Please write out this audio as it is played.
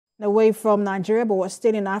Away from Nigeria, but we're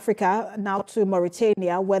still in Africa, now to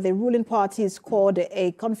Mauritania, where the ruling party scored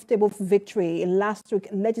a comfortable victory in last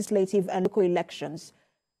week's legislative and local elections.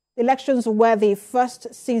 The elections were the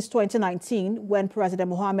first since 2019, when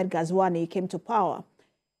President Mohamed Ghazouani came to power.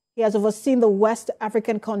 He has overseen the West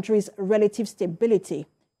African country's relative stability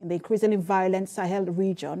in the increasingly violent Sahel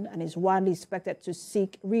region and is widely expected to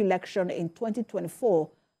seek re-election in 2024,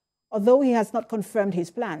 although he has not confirmed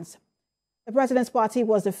his plans. The president's party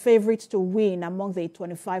was the favorite to win among the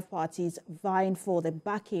 25 parties vying for the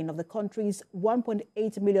backing of the country's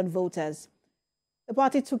 1.8 million voters. The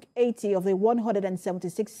party took 80 of the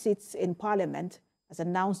 176 seats in parliament, as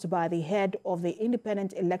announced by the head of the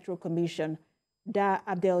Independent Electoral Commission,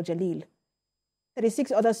 Abdel Jelil.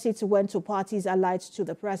 36 other seats went to parties allied to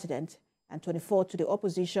the president and 24 to the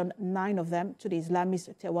opposition, 9 of them to the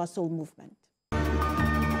Islamist Tawassul movement.